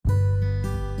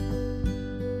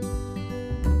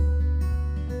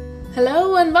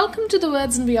Hello and welcome to the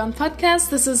Words and Beyond podcast.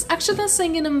 This is Akshata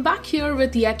Singh and I'm back here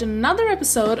with yet another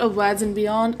episode of Words and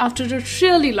Beyond after a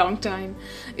really long time.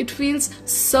 It feels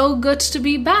so good to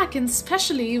be back, and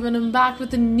especially when I'm back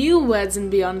with a new Words and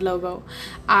Beyond logo.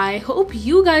 I hope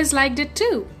you guys liked it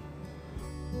too.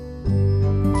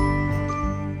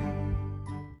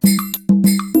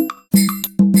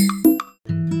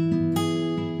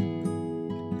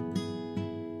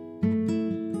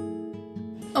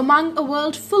 Among a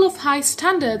world full of high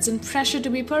standards and pressure to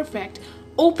be perfect,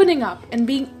 opening up and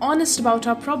being honest about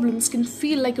our problems can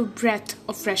feel like a breath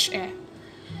of fresh air.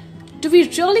 Do we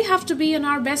really have to be in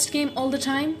our best game all the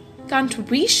time? Can't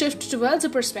we shift towards a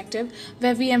perspective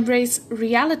where we embrace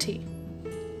reality?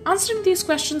 Answering these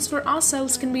questions for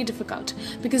ourselves can be difficult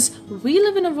because we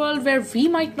live in a world where we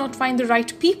might not find the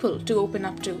right people to open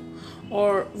up to,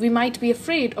 or we might be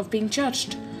afraid of being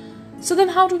judged. So then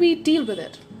how do we deal with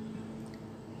it?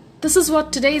 This is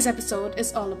what today's episode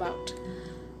is all about,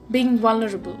 being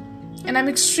vulnerable. And I'm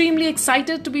extremely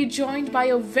excited to be joined by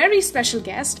a very special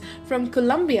guest from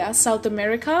Colombia, South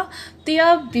America,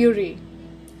 Thea Bury.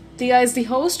 Thea is the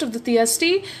host of the Thea's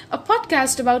Tea, a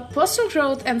podcast about personal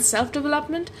growth and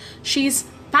self-development. She's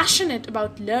passionate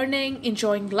about learning,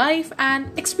 enjoying life,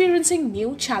 and experiencing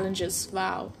new challenges.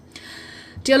 Wow.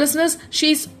 Dear listeners,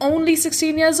 she's only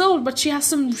 16 years old, but she has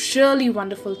some really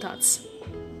wonderful thoughts.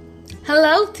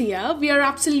 Hello, Thea. We are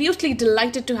absolutely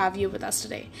delighted to have you with us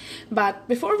today. But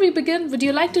before we begin, would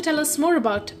you like to tell us more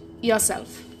about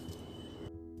yourself?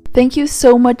 Thank you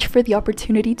so much for the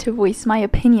opportunity to voice my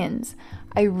opinions.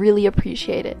 I really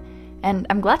appreciate it. And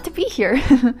I'm glad to be here.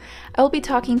 I will be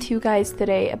talking to you guys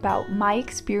today about my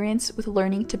experience with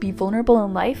learning to be vulnerable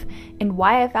in life and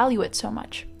why I value it so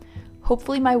much.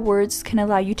 Hopefully my words can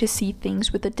allow you to see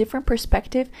things with a different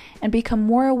perspective and become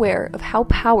more aware of how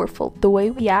powerful the way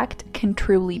we act can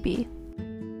truly be.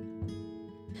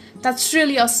 That's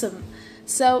really awesome.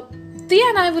 So, Thea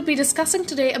and I would be discussing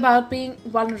today about being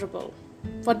vulnerable.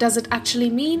 What does it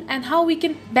actually mean and how we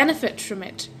can benefit from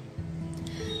it?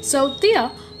 So, Thea,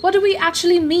 what do we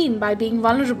actually mean by being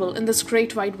vulnerable in this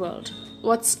great wide world?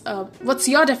 What's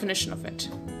your definition of it?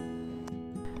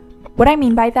 What I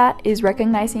mean by that is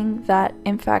recognizing that,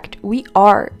 in fact, we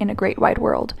are in a great wide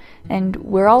world, and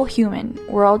we're all human.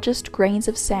 We're all just grains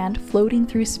of sand floating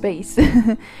through space.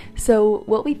 So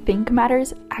what we think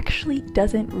matters actually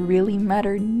doesn't really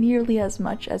matter nearly as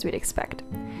much as we'd expect.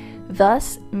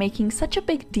 Thus, making such a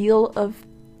big deal of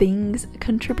things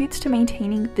contributes to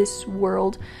maintaining this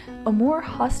world a more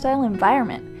hostile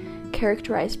environment,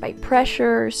 characterized by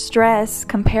pressure, stress,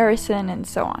 comparison, and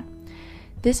so on.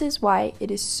 This is why it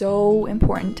is so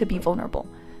important to be vulnerable,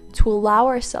 to allow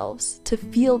ourselves to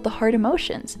feel the hard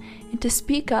emotions and to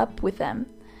speak up with them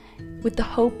with the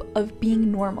hope of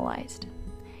being normalized.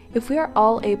 If we are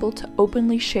all able to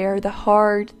openly share the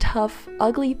hard, tough,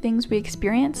 ugly things we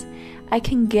experience, I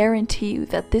can guarantee you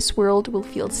that this world will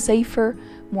feel safer,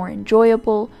 more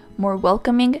enjoyable, more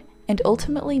welcoming, and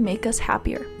ultimately make us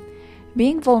happier.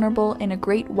 Being vulnerable in a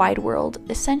great wide world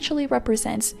essentially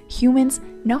represents humans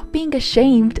not being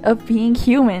ashamed of being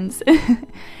humans.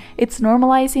 It's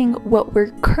normalizing what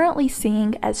we're currently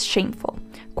seeing as shameful,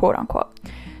 quote unquote,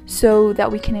 so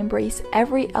that we can embrace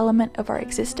every element of our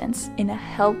existence in a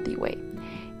healthy way.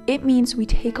 It means we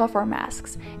take off our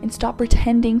masks and stop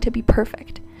pretending to be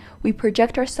perfect. We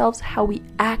project ourselves how we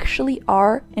actually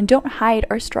are and don't hide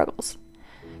our struggles.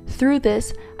 Through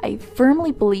this, I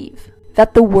firmly believe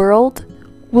that the world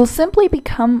will simply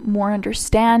become more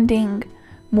understanding,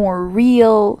 more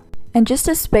real, and just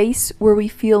a space where we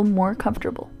feel more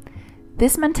comfortable.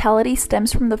 This mentality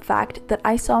stems from the fact that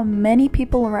I saw many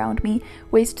people around me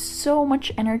waste so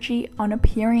much energy on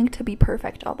appearing to be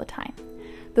perfect all the time.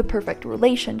 The perfect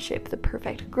relationship, the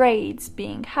perfect grades,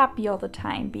 being happy all the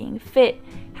time, being fit,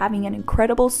 having an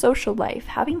incredible social life,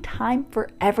 having time for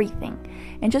everything,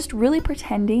 and just really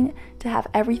pretending to have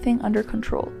everything under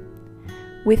control.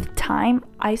 With time,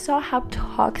 I saw how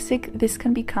toxic this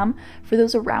can become for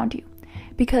those around you,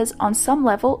 because on some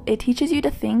level, it teaches you to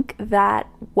think that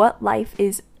what life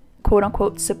is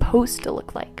quote-unquote supposed to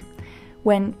look like,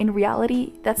 when in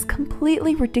reality, that's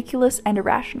completely ridiculous and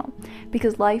irrational,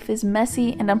 because life is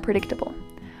messy and unpredictable.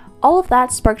 All of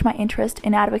that sparked my interest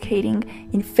in advocating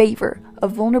in favor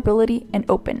of vulnerability and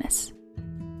openness.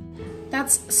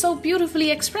 That's so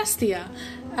beautifully expressed, Thea.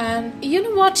 And you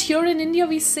know what? Here in India,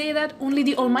 we say that only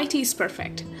the Almighty is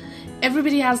perfect.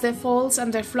 Everybody has their faults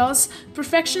and their flaws.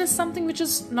 Perfection is something which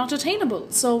is not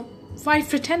attainable. So why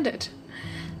pretend it?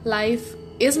 Life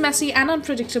is messy and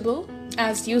unpredictable,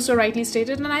 as you so rightly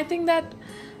stated. And I think that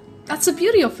that's the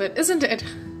beauty of it, isn't it?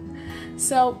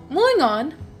 So moving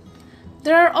on,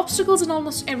 There are obstacles in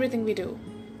almost everything we do.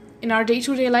 In our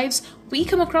day-to-day lives, we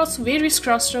come across various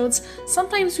crossroads.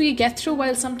 Sometimes we get through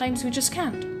while sometimes we just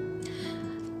can't.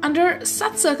 Under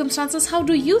such circumstances, how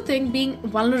do you think being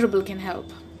vulnerable can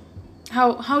help?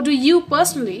 How do you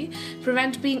personally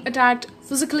prevent being attacked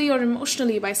physically or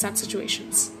emotionally by such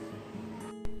situations?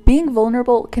 Being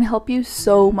vulnerable can help you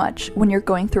so much when you're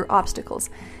going through obstacles,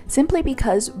 simply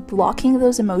because blocking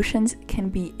those emotions can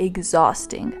be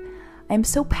exhausting. I'm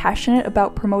so passionate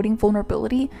about promoting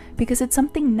vulnerability because it's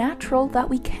something natural that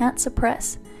we can't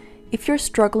suppress. If you're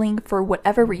struggling for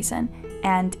whatever reason,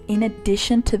 and in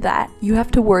addition to that, you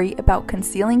have to worry about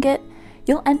concealing it,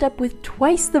 you'll end up with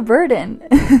twice the burden.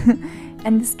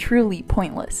 And it's truly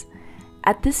pointless.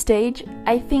 At this stage,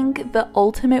 I think the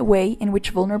ultimate way in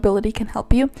which vulnerability can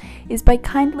help you is by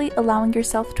kindly allowing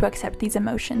yourself to accept these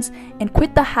emotions and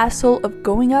quit the hassle of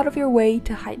going out of your way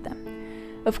to hide them.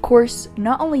 Of course,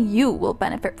 not only you will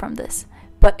benefit from this,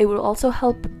 but it will also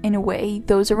help in a way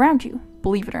those around you,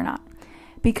 believe it or not,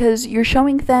 because you're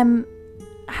showing them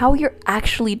how you're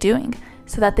actually doing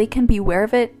so that they can be aware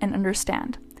of it and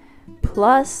understand.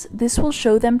 Plus, this will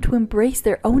show them to embrace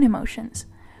their own emotions.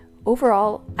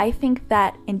 Overall, I think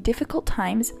that in difficult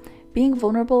times, being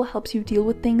vulnerable helps you deal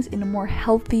with things in a more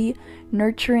healthy,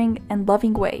 nurturing, and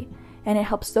loving way, and it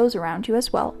helps those around you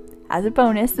as well, as a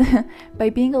bonus, by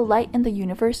being a light in the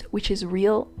universe which is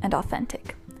real and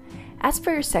authentic. As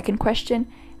for your second question,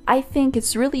 I think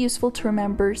it's really useful to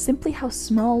remember simply how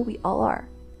small we all are.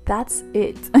 That's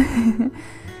it.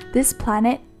 This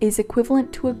planet is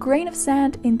equivalent to a grain of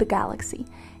sand in the galaxy,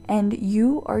 and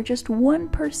you are just one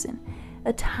person,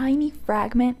 a tiny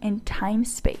fragment in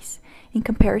time-space in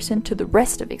comparison to the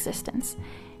rest of existence.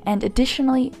 And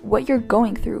additionally, what you're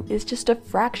going through is just a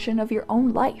fraction of your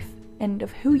own life and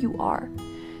of who you are.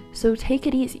 So take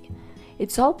it easy.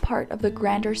 It's all part of the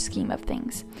grander scheme of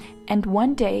things, and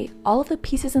one day all of the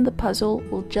pieces in the puzzle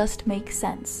will just make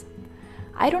sense.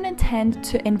 I don't intend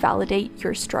to invalidate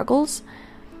your struggles,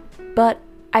 but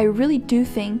I really do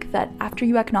think that after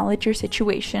you acknowledge your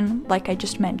situation, like I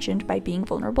just mentioned by being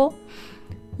vulnerable,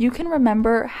 you can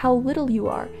remember how little you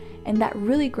are, and that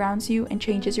really grounds you and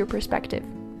changes your perspective.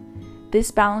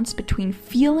 This balance between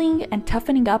feeling and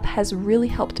toughening up has really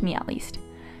helped me, at least.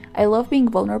 I love being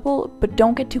vulnerable, but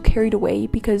don't get too carried away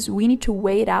because we need to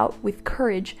weigh it out with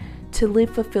courage to live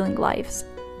fulfilling lives.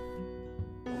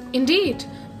 Indeed,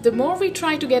 the more we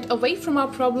try to get away from our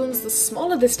problems, the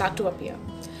smaller they start to appear.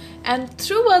 And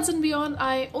through Worlds and Beyond,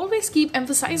 I always keep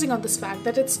emphasizing on this fact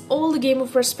that it's all a game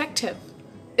of perspective,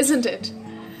 isn't it?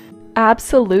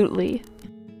 Absolutely.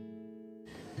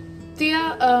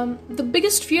 The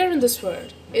biggest fear in this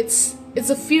world, it's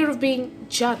a fear of being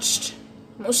judged.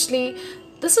 Mostly,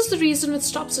 this is the reason it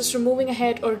stops us from moving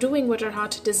ahead or doing what our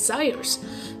heart desires.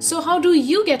 So how do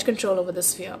you get control over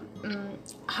this fear?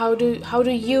 How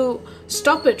do you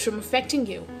stop it from affecting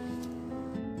you?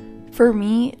 For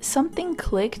me, something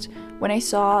clicked when I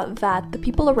saw that the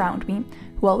people around me,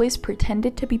 who always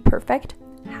pretended to be perfect,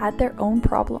 had their own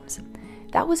problems.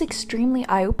 That was extremely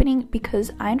eye-opening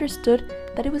because I understood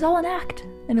that it was all an act,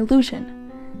 an illusion.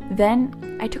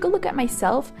 Then I took a look at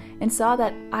myself and saw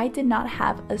that I did not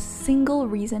have a single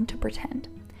reason to pretend.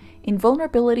 In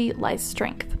vulnerability lies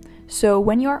strength. So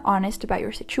when you are honest about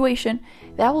your situation,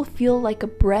 that will feel like a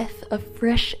breath of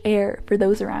fresh air for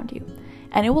those around you,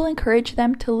 and it will encourage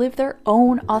them to live their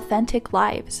own authentic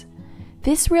lives.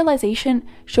 This realization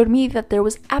showed me that there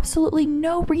was absolutely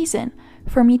no reason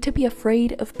for me to be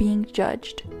afraid of being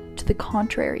judged. To the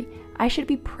contrary, I should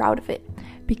be proud of it,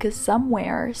 because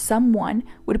somewhere, someone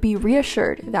would be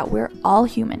reassured that we're all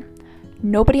human.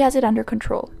 Nobody has it under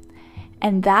control.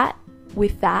 And that,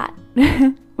 with that,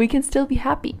 we can still be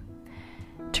happy.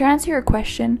 To answer your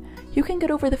question, you can get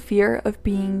over the fear of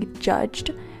being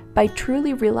judged by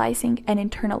truly realizing and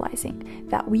internalizing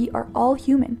that we are all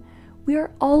human. We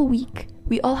are all weak.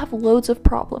 We all have loads of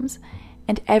problems,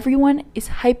 and everyone is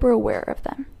hyper aware of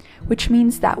them, which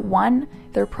means that 1,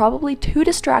 they're probably too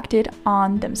distracted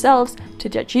on themselves to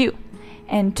judge you,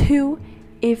 and 2,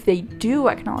 if they do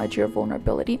acknowledge your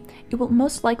vulnerability, it will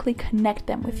most likely connect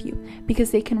them with you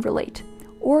because they can relate,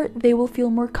 or they will feel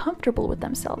more comfortable with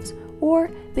themselves,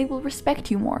 or they will respect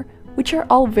you more, which are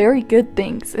all very good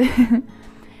things.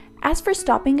 As for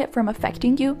stopping it from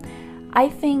affecting you, I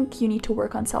think you need to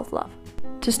work on self-love.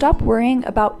 To stop worrying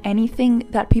about anything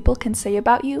that people can say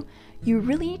about you, you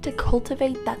really need to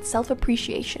cultivate that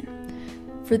self-appreciation.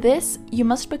 For this, you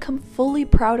must become fully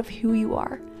proud of who you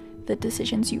are, the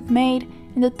decisions you've made,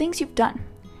 and the things you've done.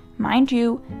 Mind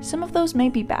you, some of those may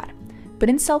be bad, but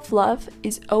in self-love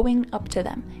is owing up to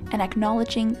them and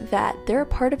acknowledging that they're a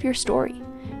part of your story.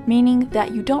 meaning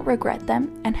that you don't regret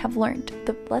them and have learned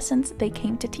the lessons they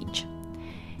came to teach.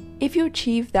 If you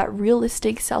achieve that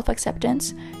realistic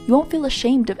self-acceptance, you won't feel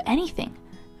ashamed of anything.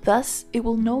 Thus, it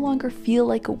will no longer feel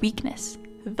like a weakness.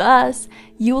 Thus,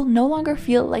 you will no longer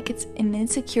feel like it's an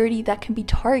insecurity that can be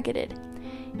targeted.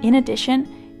 In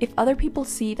addition, if other people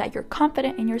see that you're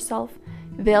confident in yourself,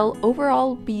 they'll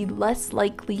overall be less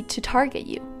likely to target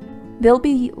you. They'll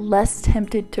be less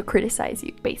tempted to criticize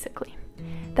you, basically.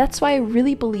 That's why I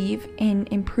really believe in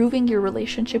improving your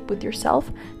relationship with yourself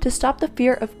to stop the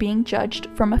fear of being judged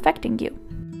from affecting you.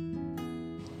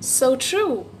 So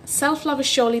true. Self-love is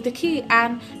surely the key,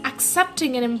 and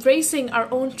accepting and embracing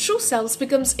our own true selves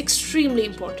becomes extremely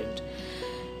important.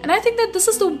 And I think that this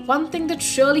is the one thing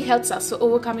that really helps us with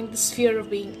overcoming this fear of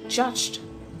being judged.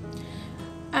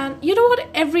 And you know what?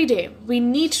 Every day we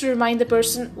need to remind the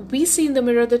person we see in the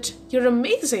mirror that you're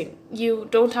amazing. You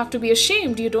don't have to be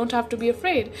ashamed. You don't have to be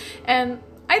afraid. And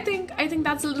I think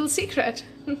that's a little secret,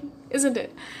 isn't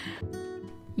it?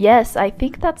 Yes, I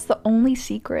think that's the only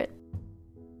secret.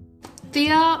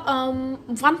 Dia,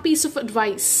 one piece of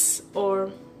advice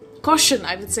or caution,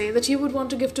 I would say, that you would want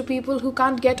to give to people who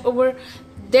can't get over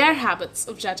their habits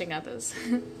of judging others.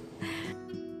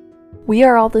 We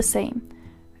are all the same.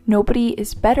 Nobody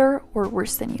is better or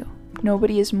worse than you.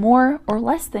 Nobody is more or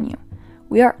less than you.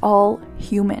 We are all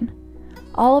human.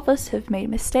 All of us have made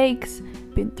mistakes,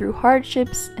 been through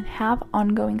hardships, and have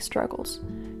ongoing struggles.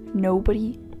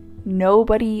 Nobody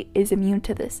is immune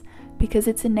to this because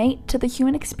it's innate to the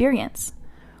human experience.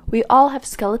 We all have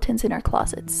skeletons in our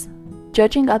closets.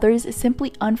 Judging others is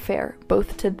simply unfair,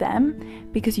 both to them,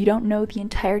 because you don't know the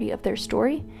entirety of their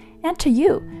story, and to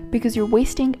you, because you're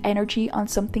wasting energy on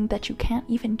something that you can't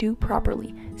even do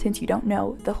properly, since you don't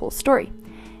know the whole story.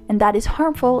 And that is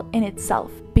harmful in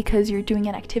itself, because you're doing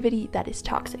an activity that is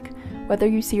toxic, whether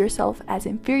you see yourself as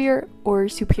inferior or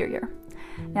superior.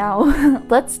 Now,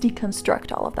 let's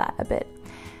deconstruct all of that a bit.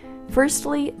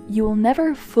 Firstly, you will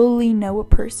never fully know a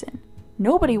person.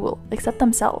 Nobody will, except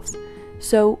themselves.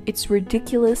 So it's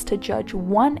ridiculous to judge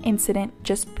one incident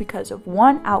just because of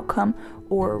one outcome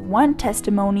or one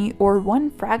testimony or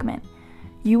one fragment.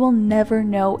 You will never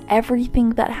know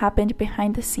everything that happened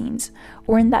behind the scenes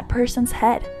or in that person's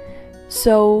head.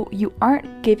 So you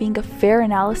aren't giving a fair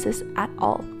analysis at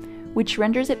all, which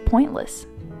renders it pointless.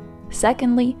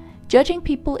 Secondly, judging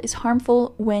people is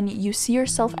harmful when you see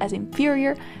yourself as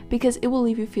inferior because it will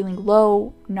leave you feeling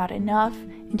low, not enough,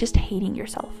 and just hating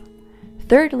yourself.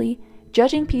 Thirdly,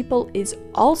 judging people is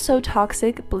also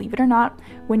toxic, believe it or not,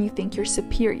 when you think you're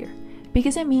superior,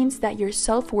 because it means that your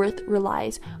self-worth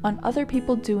relies on other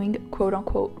people doing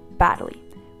quote-unquote badly,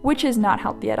 which is not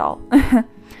healthy at all.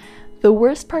 The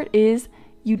worst part is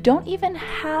you don't even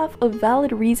have a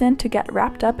valid reason to get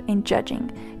wrapped up in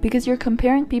judging, because you're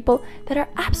comparing people that are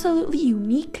absolutely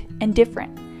unique and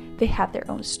different. They have their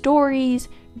own stories,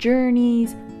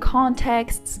 journeys,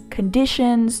 contexts,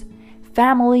 conditions,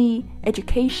 family,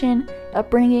 education,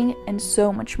 upbringing, and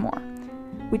so much more,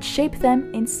 which shape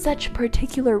them in such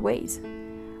particular ways.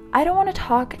 I don't want to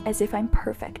talk as if I'm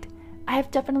perfect. I have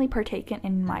definitely partaken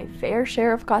in my fair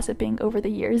share of gossiping over the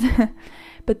years,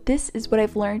 but this is what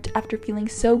I've learned after feeling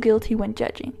so guilty when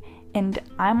judging, and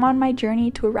I'm on my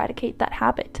journey to eradicate that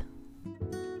habit.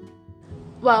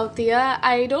 Well, Thea,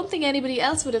 I don't think anybody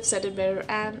else would have said it better,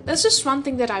 and there's just one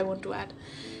thing that I want to add,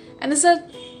 and is that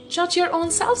judge your own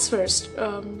selves first,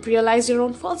 realize your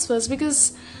own faults first,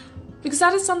 because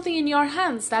that is something in your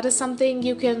hands. That is something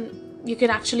you can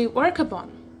actually work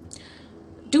upon.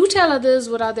 Do tell others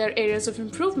what are their areas of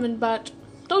improvement, but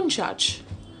don't judge.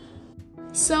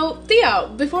 So, Thea,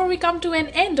 before we come to an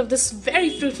end of this very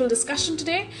fruitful discussion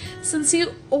today, since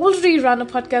you already run a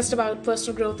podcast about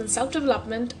personal growth and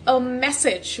self-development, a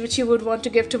message which you would want to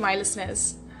give to my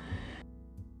listeners.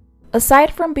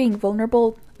 Aside from being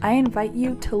vulnerable, I invite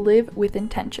you to live with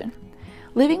intention.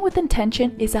 Living with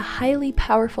intention is a highly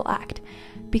powerful act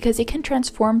because it can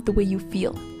transform the way you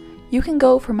feel. You can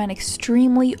go from an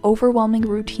extremely overwhelming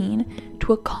routine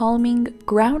to a calming,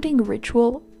 grounding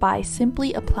ritual by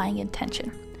simply applying intention.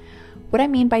 What I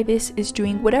mean by this is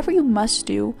doing whatever you must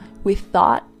do with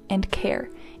thought and care,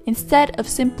 instead of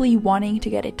simply wanting to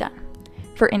get it done.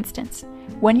 For instance,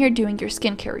 when you're doing your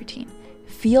skincare routine,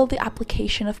 feel the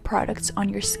application of products on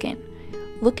your skin.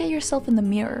 Look at yourself in the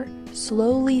mirror,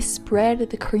 slowly spread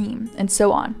the cream, and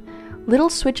so on.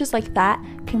 Little switches like that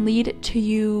can lead to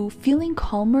you feeling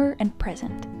calmer and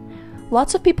present.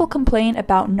 Lots of people complain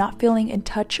about not feeling in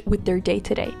touch with their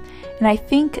day-to-day, and I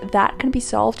think that can be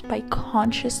solved by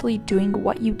consciously doing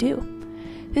what you do.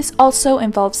 This also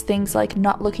involves things like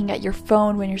not looking at your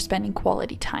phone when you're spending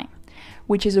quality time,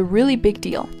 which is a really big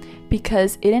deal,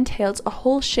 because it entails a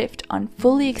whole shift on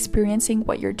fully experiencing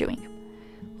what you're doing.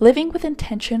 Living with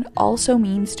intention also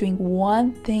means doing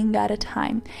one thing at a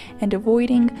time and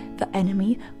avoiding the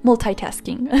enemy,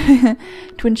 multitasking,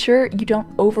 to ensure you don't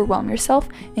overwhelm yourself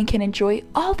and can enjoy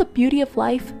all the beauty of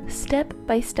life step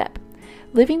by step.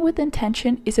 Living with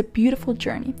intention is a beautiful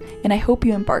journey, and I hope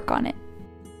you embark on it.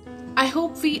 I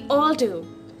hope we all do.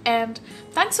 And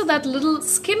thanks for that little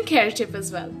skincare tip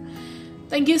as well.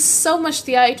 Thank you so much,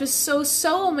 Thea. It was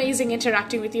so amazing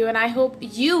interacting with you, and I hope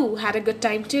you had a good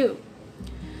time too.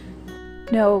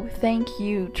 No, thank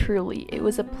you, truly. It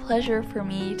was a pleasure for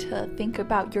me to think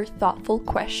about your thoughtful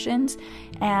questions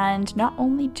and not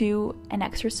only do an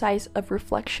exercise of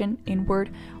reflection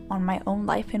inward on my own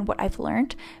life and what I've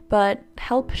learned, but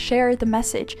help share the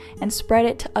message and spread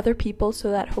it to other people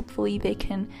so that hopefully they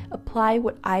can apply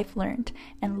what I've learned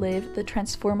and live the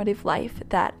transformative life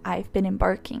that I've been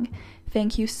embarking.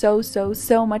 Thank you so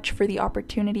much for the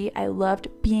opportunity. I loved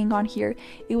being on here.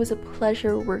 It was a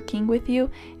pleasure working with you,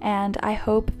 and I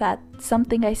hope that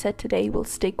something I said today will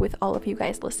stick with all of you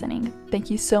guys listening. Thank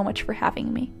you so much for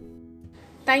having me.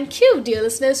 Thank you, dear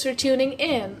listeners, for tuning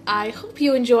in. I hope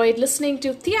you enjoyed listening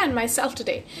to Thea and myself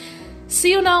today.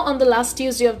 See you now on the last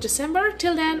Tuesday of December.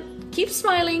 Till then, keep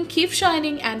smiling, keep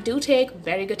shining, and do take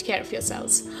very good care of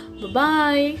yourselves.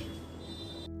 Bye-bye.